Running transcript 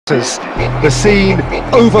The scene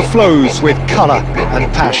overflows with colour and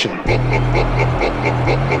passion.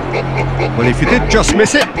 Well, if you did just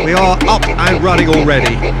miss it, we are up and running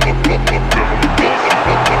already.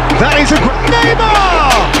 That is a great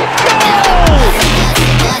Neymar! Goal!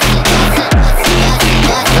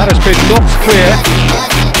 That has been knocked clear.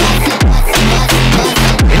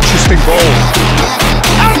 Interesting ball.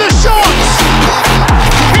 And the shot!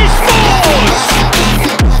 He scores!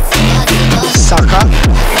 Saka.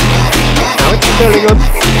 Now it's Bellingham.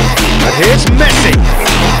 And here's Messi.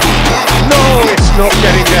 No, it's not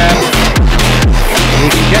getting there. He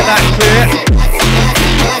can get that clear.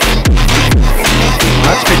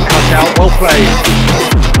 That's been cut out, well played.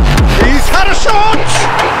 He's had a shot!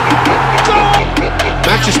 Goal!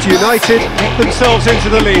 Manchester United get themselves into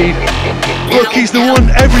the lead. Look, he's the one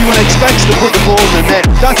everyone expects to put the ball in the net.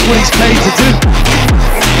 That's what he's paid to do.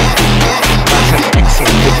 That's an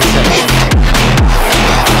excellent interception.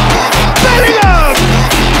 Bellingham!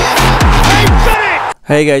 They did it!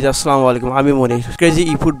 Hey guys, আসসালামু আলাইকুম। আমি মনির, crazy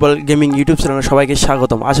ই football gaming YouTube চ্যানেলে সবাইকে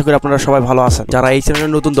স্বাগতম। আশা করি আপনারা সবাই ভালো আছেন। যারা এই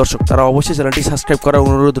চ্যানেলের নতুন দর্শক তারা অবশ্যই চ্যানেলটি সাবস্ক্রাইব করার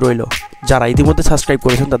অনুরোধ রইল। যারা ইতিমধ্যে সাবস্ক্রাইব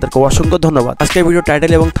করেছেন তাদেরকে অসংখ্য ধন্যবাদ। আজকের ভিডিও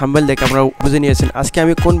টাইটেল এবং থাম্বনেল দেখে আপনারা বুঝে নিয়েছেন আজকে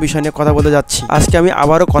আমি কোন বিষয় নিয়ে কথা বলতে যাচ্ছি। আজকে আমি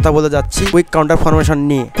আবারও কথা বলতে যাচ্ছি কুইক কাউন্টার ফরমেশন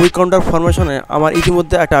নিয়ে। কুইক কাউন্টার ফরমেশনে আমার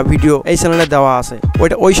ইতিমধ্যে একটা ভিডিও এই চ্যানেলে দেওয়া আছে।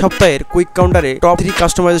 ওই সপ্তাহের কুইক কাউন্টারে টপ 3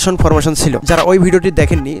 কাস্টমাইজেশন ফরমেশন ছিল। যারা ওই ভিডিওটি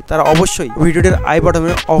দেখেননি তারা অবশ্যই ভিডিওটির আই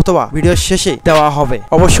বাটনে অথবা ভিডিওর শেষে দেওয়া হবে।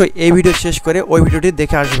 অবশ্যই এই ভিডিও শেষ করে ওই ভিডিওটি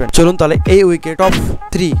দেখে আসবেন। চলুন তাহলে এই উইকে টপ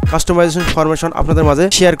 3 কাস্টমাইজেশন ফরমেশন আপনাদের মাঝে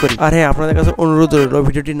শেয়ার করি। আর হ্যাঁ, আপনাদের কাছে অনুরোধ রইল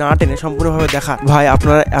ভিডিওটি না টেনে সম্পূর্ণভাবে দেখা। ভাই,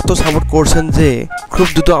 আপনারা এত সাপোর্ট করছেন যে খুব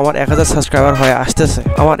দ্রুত আমার 1000 সাবস্ক্রাইবার হয়ে আসতেছে।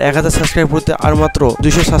 আমার 1000 সাবস্ক্রাইব করতে আর মাত্র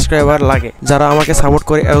 200 সাবস্ক্রাইবার লাগে। যারা আমাকে সাপোর্ট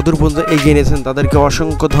করে এতদূর পর্যন্ত এগিয়ে নিয়েছেন তাদেরকে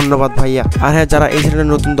অসংখ্য ধন্যবাদ ভাইয়া। আর হ্যাঁ, যারা এই চ্যানেলের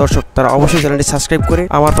নতুন দর্শক তারা অবশ্যই চ্যানেলটি সাবস্ক্রাইব করে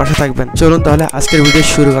আমার পাশে থাকবেন। চলুন তাহলে আজকের ভিডিও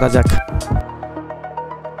শুরু করা যাক।